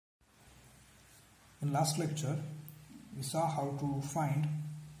In last lecture, we saw how to find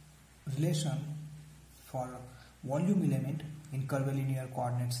relation for volume element in curvilinear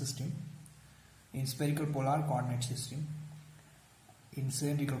coordinate system, in spherical polar coordinate system, in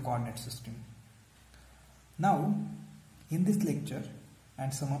cylindrical coordinate system. Now, in this lecture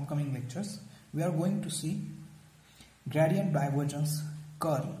and some upcoming lectures, we are going to see gradient, divergence,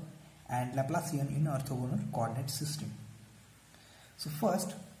 curl and Laplacian in orthogonal coordinate system. So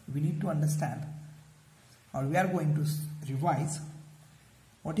first we need to understand, or we are going to revise,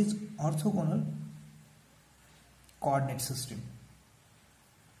 what is orthogonal coordinate system.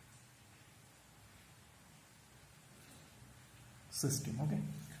 Okay,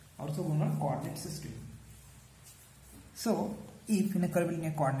 orthogonal coordinate system. So if in a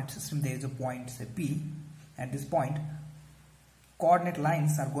curvilinear coordinate system there is a point, say P, at this point coordinate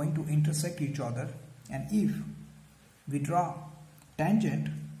lines are going to intersect each other, and if we draw tangent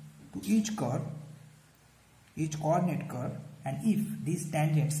to each curve, each coordinate curve, and if these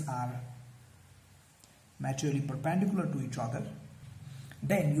tangents are naturally perpendicular to each other,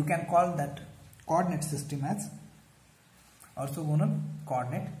 then you can call that coordinate system as orthogonal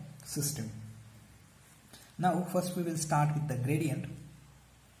coordinate system. Now first we will start with the gradient.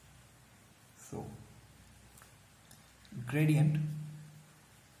 So gradient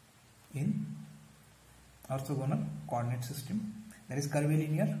in orthogonal coordinate system, that is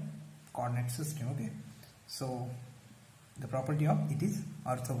curvilinear coordinate system. Okay, so the property of it is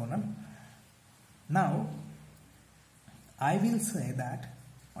orthogonal. Now I will say that,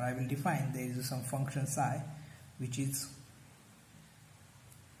 or I will define, there is some function psi which is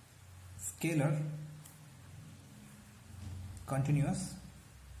scalar continuous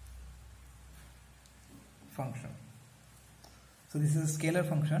function. So this is a scalar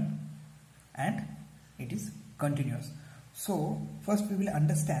function and it is continuous. So first we will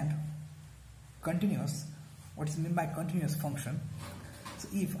understand continuous, what is meant by continuous function. So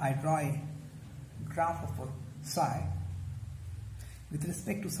if I draw a graph of a psi with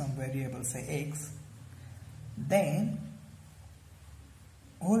respect to some variable, say x, then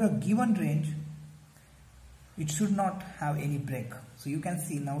over a given range it should not have any break. So you can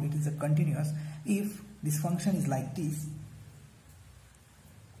see now it is a continuous. If this function is like this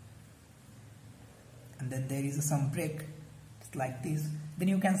and then there is some break like this, then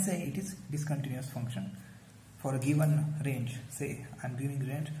you can say it is discontinuous function for a given range. Say I am giving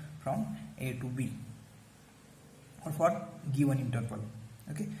range from A to B, or for given interval.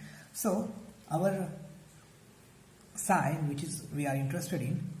 Okay, so our psi, which is we are interested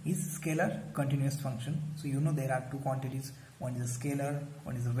in, is scalar continuous function. So you know there are two quantities, one is a scalar,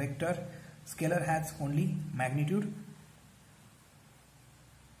 one is a vector. Scalar has only magnitude,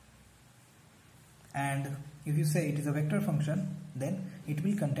 and if you say it is a vector function, then it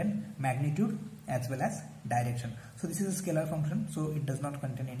will contain magnitude as well as direction. So this is a scalar function, so it does not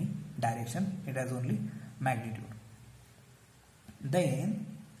contain any direction, it has only magnitude. Then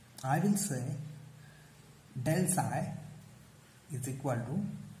I will say del psi is equal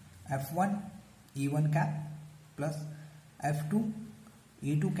to f1 e1 cap plus f2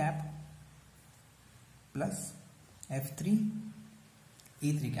 e2 cap plus f3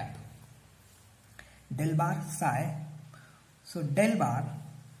 e3 cap. Del bar psi, so del bar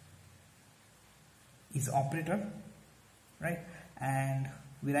is operator, right, and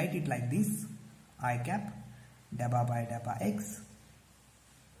we write it like this: I cap dabba by dabba x,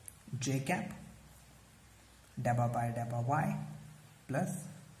 j cap dabba by dabba y plus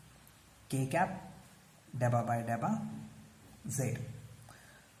k cap dabba by dabba z.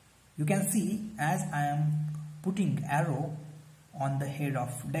 You can see as I am putting arrow on the head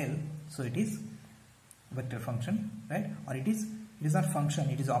of del, so it is vector function, right, or it is not function,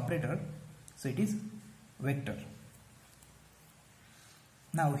 it is operator, so it is vector.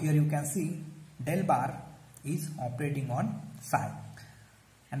 Now here you can see del bar is operating on psi,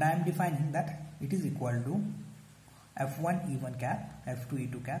 and I am defining that it is equal to f1 e1 cap, f2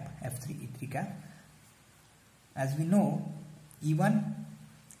 e2 cap, f3 e3 cap. As we know, e1,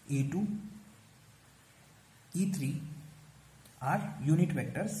 e2, e3 are unit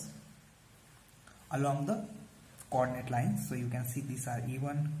vectors along the coordinate lines. So you can see these are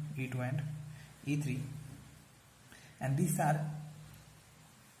e1, e2 and e3, and these are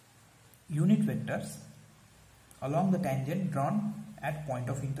unit vectors along the tangent drawn at point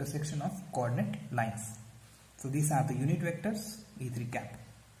of intersection of coordinate lines. So these are the unit vectors, e3 cap,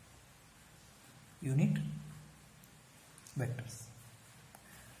 unit vectors.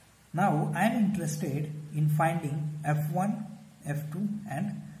 Now I am interested in finding f1, f2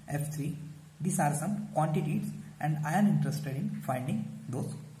 and f3. These are some quantities and I am interested in finding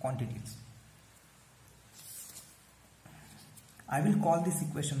those quantities. I will call this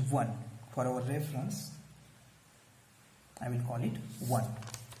equation 1 for our reference. I will call it 1.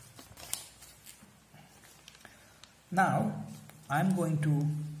 Now I am going to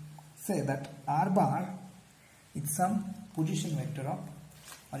say that r bar is some position vector of,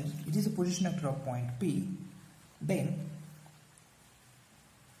 or it is a position vector of point P. Then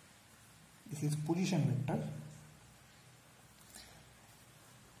this is position vector.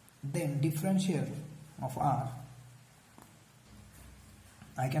 Then differential of r,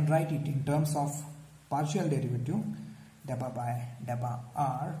 I can write it in terms of partial derivative debba by debba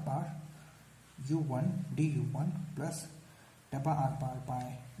r bar u1 du1 plus debba r bar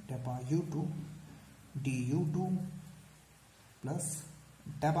by debba u2 du2 plus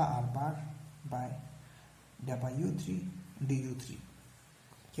debba r bar by debba u3 du3.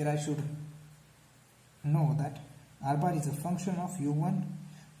 Here I should know that r bar is a function of u1,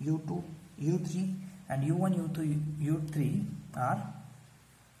 u2, u3, and u1, u2, u3 are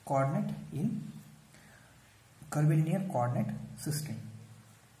coordinate in curvilinear coordinate system.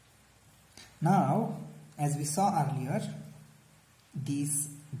 Now, as we saw earlier, this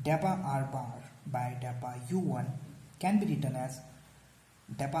debba r bar by debba u1 can be written as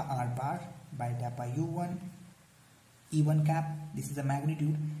debba r bar by debba u1 e1 cap. This is the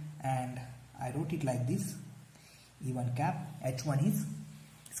magnitude, and I wrote it like this: e1 cap, h1 is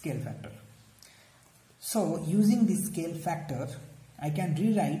scale factor. So using this scale factor, I can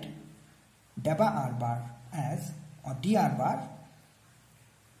rewrite debba r bar as, or dr bar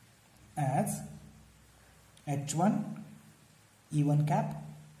as h1 e1 cap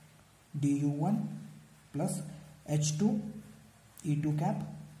du1 plus h2 e2 cap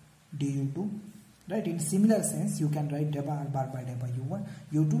du2. Right, in similar sense you can write debba r bar by debba u1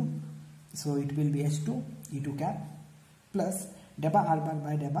 u2, so it will be h2 e2 cap plus debba r bar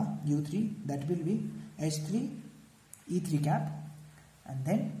by debba u3, that will be h3 e3 cap, and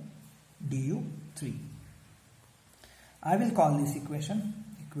then du3. I will call this equation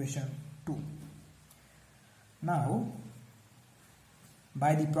 2. Now,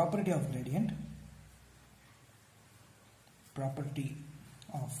 by the property of gradient,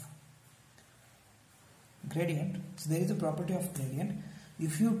 so there is a property of gradient.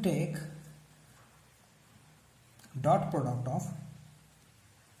 If you take dot product of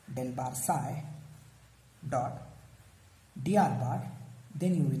del bar psi dot dr bar,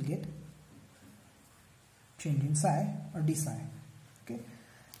 then you will get change in psi or d psi. Okay,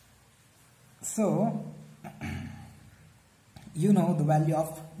 so you know the value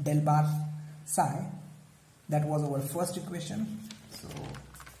of del bar psi, that was our first equation. So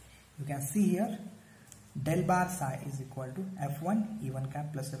you can see here del bar psi is equal to f1 e1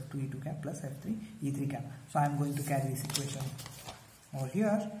 cap plus f2 e2 cap plus f3 e3 cap. So I am going to carry this equation over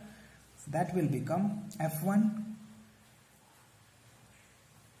here. So that will become f1,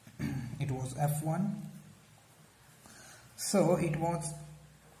 it was f1, so it was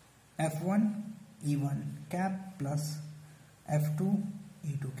f1 e1 cap plus f2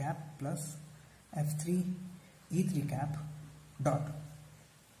 e2 cap plus f3 e3 cap dot,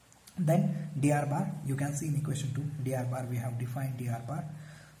 then dr bar, you can see in equation 2 dr bar, we have defined dr bar.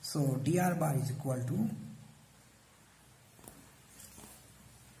 So dr bar is equal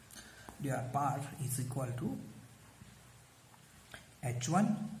to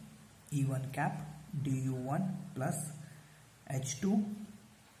h1 e1 cap du1 plus h2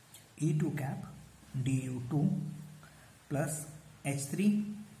 e2 cap du2 plus h3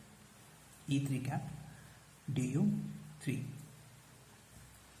 e3 cap du3.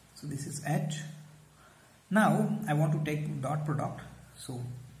 So this is h. Now I want to take dot product, so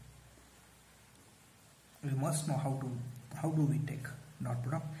we must know how do we take dot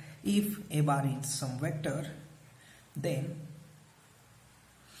product. If a bar is some vector, then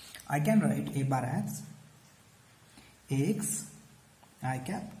I can write a bar as ax I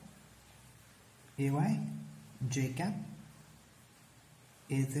cap, ay j cap,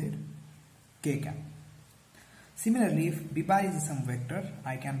 az k cap. Similarly, if b bar is some vector,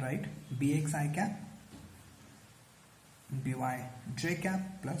 I can write bx I cap, by j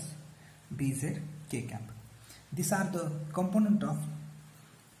cap plus bz k cap. These are the component of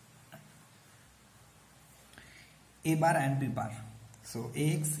a bar and b bar. So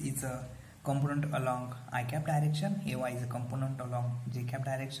ax is a component along I cap direction, ay is a component along j cap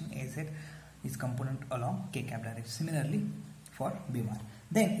direction, az is component along k cap direction. Similarly for b bar.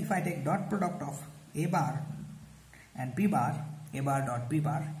 Then if I take dot product of a bar and b bar, a bar dot b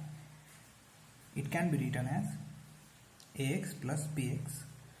bar, it can be written as ax plus bx,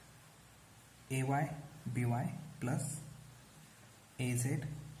 ay by plus az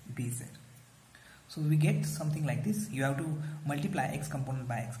bz. So we get something like this. You have to multiply x component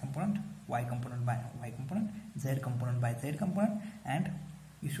by x component, y component by y component, z component by z component, and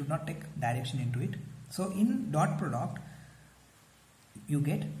you should not take direction into it. So in dot product you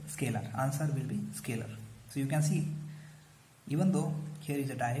get scalar. Answer will be scalar. So you can see, even though here is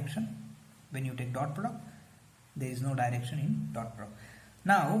a direction, when you take dot product there is no direction in dot product.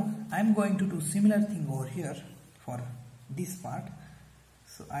 Now I am going to do similar thing over here for this part.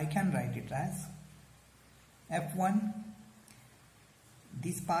 So I can write it as F1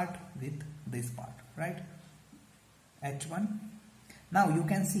 this part with this part, right? H1. Now you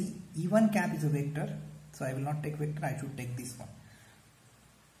can see E1 cap is a vector, so I will not take vector, I should take this one,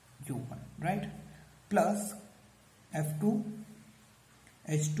 U1, right? Plus F2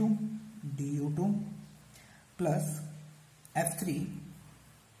 H2 du2 plus F3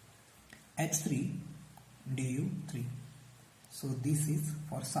 H3 du3. So this is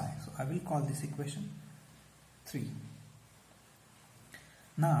for psi. So I will call this equation 3.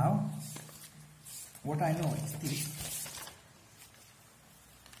 Now what I know is this.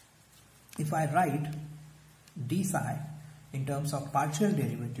 If I write d psi in terms of partial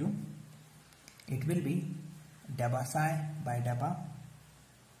derivative, it will be delta psi by delta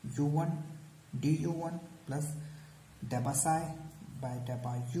u1 du1 plus delta psi by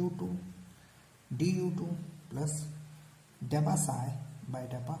delta u2 du2 plus delta psi by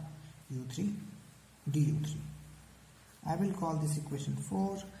delta u3 du3. I will call this equation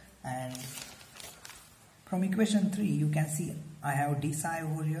 4, and from equation 3 you can see I have d psi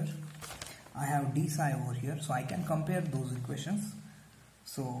over here, I have d psi over here, so I can compare those equations.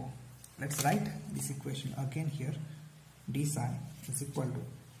 So let's write this equation again here. D psi is equal to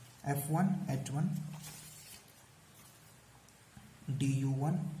F1 H1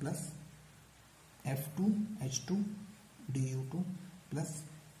 du1 plus F2 H2 du2 plus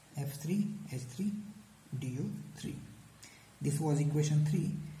F3 H3 du3. This was equation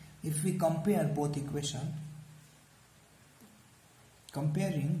 3. If we compare both equations,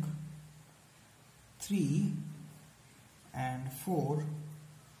 comparing 3 and 4,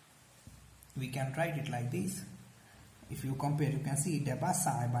 we can write it like this. If you compare, you can see delta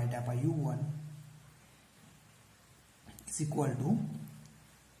psi by delta u1 is equal to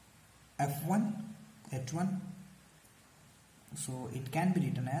F1 H1. So it can be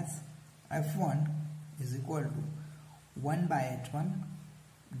written as F1 is equal to 1 by H1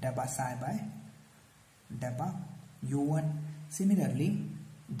 delta psi by delta u1. Similarly,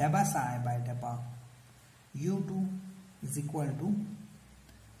 delta psi by delta u2 is equal to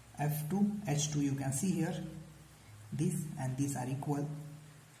F2 H2. You can see here this and these are equal.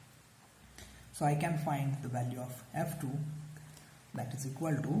 So I can find the value of F2, that is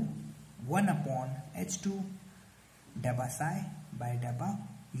equal to 1 upon H2 delta psi by delta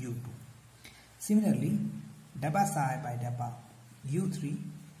u2. Similarly, delta psi by delta u3,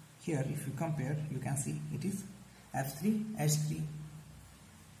 here if you compare, you can see it is F3 H3.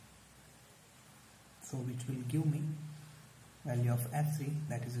 So which will give me value of F3,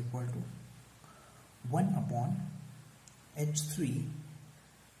 that is equal to 1 upon H3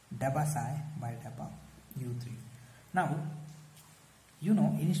 delta psi by delta u3. Now, you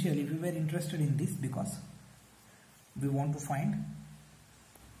know, initially we were interested in this because we want to find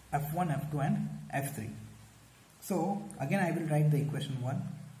F1, F2 and F3. So again I will write the equation 1.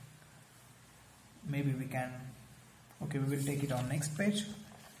 Maybe we can, okay, we will take it on next page.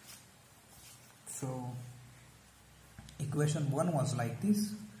 So equation 1 was like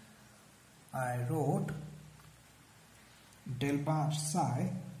this. I wrote del bar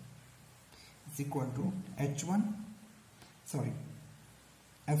psi is equal to H1, sorry,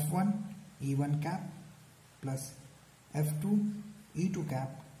 F1 E1 cap plus F2 E2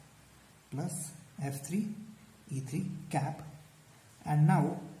 cap plus F3 E3 cap, and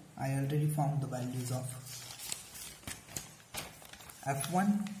now I already found the values of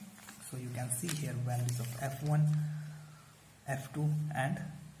F1. So you can see here values of F1, F2 and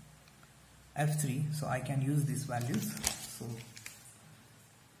F3. So I can use these values. So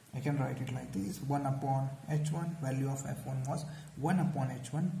I can write it like this: 1 upon H1, value of F1 was 1 upon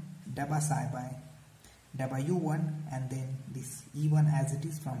H1 delta psi by delta U1, and then this E1 as it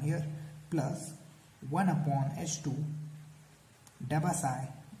is from here, plus 1 upon H2 delta psi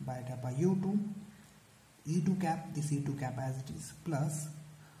by delta U2, E2 cap, this E2 cap as it is, plus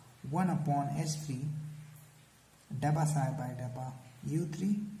 1 upon H3 delta psi by delta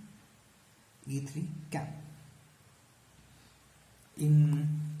U3, E3 cap. In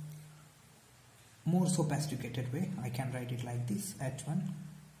more sophisticated way, I can write it like this: H1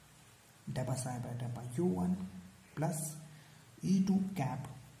 delta psi by delta U1 plus E2 cap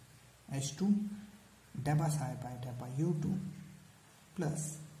H2 delta psi by delta u2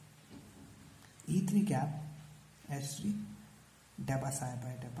 plus E3 cap H3 delta psi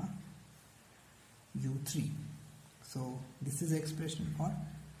by delta u3. So this is the expression for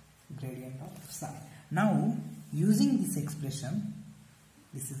gradient of psi. Now using this expression,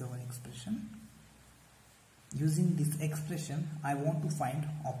 this is our expression. Using this expression, I want to find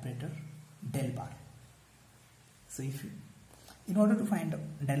operator del bar. So in order to find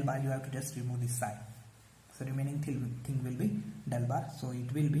del bar, you have to just remove this psi. So remaining thing will be del bar. So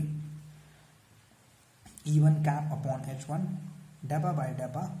it will be E1 cap upon H1 delta by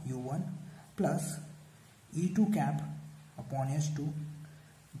delta U1 plus E2 cap upon H2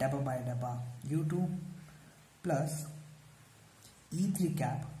 delta by delta U2 plus E3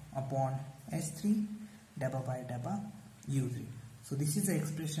 cap upon H3 delta by delta U3. So this is the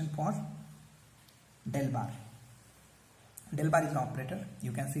expression for del bar. Del bar is an operator.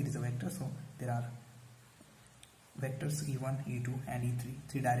 You can see it is a vector. So there are vectors E1, E2 and E3.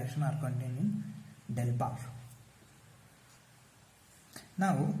 Three directions are contained in del bar.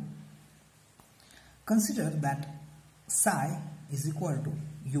 Now consider that psi is equal to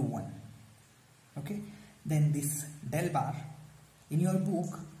U1. Okay. Then this del bar, in your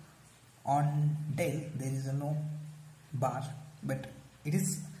book on del there is no bar, but it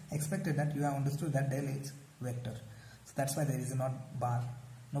is expected that you have understood that del is vector. So that's why there is no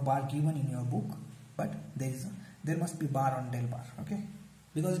bar given in your book, but there must be bar on del bar, okay,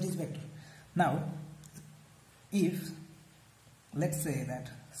 because it is vector. Now if let's say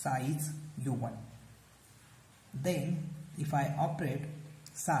that psi is U1, then if I operate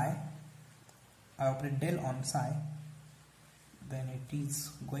psi, I operate del on psi, then it is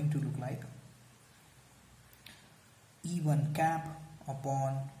going to look like E1 cap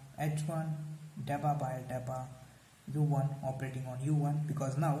upon H1 delta by delta U1 operating on U1,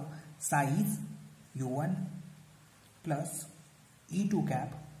 because now psi is U1 plus E2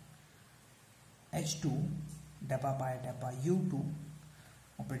 cap H2 delta by delta U2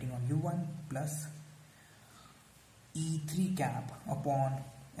 operating on U1 plus E3 cap upon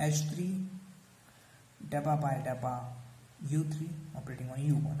H3 delta by delta U3 operating on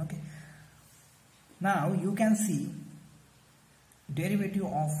U1. Okay. Now you can see derivative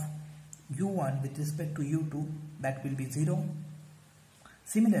of U1 with respect to U2, that will be 0.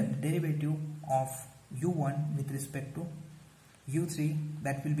 Similarly, derivative of U1 with respect to U3,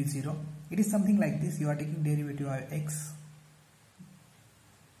 that will be 0. It is something like this. You are taking derivative of x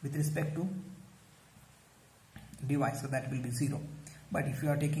with respect to dy, so that will be 0. But if you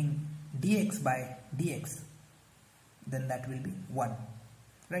are taking dx by dx, then that will be 1,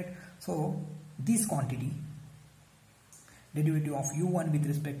 right? So this quantity, derivative of u1 with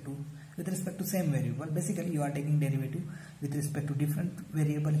respect to same variable, basically you are taking derivative with respect to different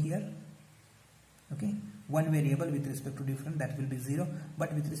variable here, okay, one variable with respect to different, that will be 0,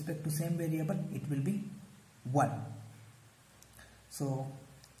 but with respect to same variable it will be 1. So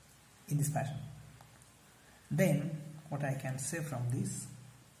in this fashion, then what I can say from this,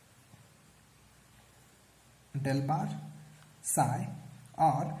 del bar psi,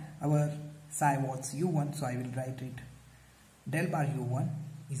 or our psi was u1, so I will write it del bar u1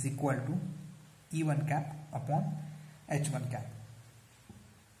 is equal to E1 cap upon H1 cap.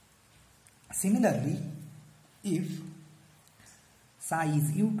 Similarly, if psi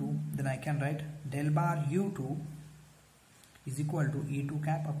is u2, then I can write del bar u2 is equal to E2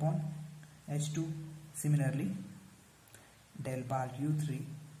 cap upon H2. Similarly, del bar u3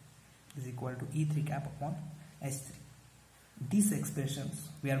 is equal to E3 cap upon H3. These expressions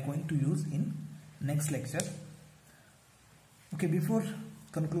we are going to use in next lecture. Okay, before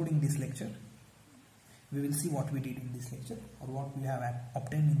concluding this lecture, we will see what we did in this lecture, or what we have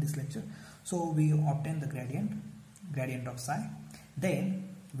obtained in this lecture. So we obtained the gradient of psi,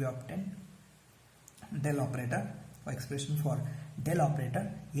 then we obtained del operator, or expression for del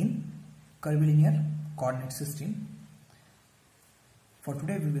operator in curvilinear coordinate system. For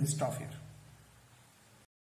today we will stop here.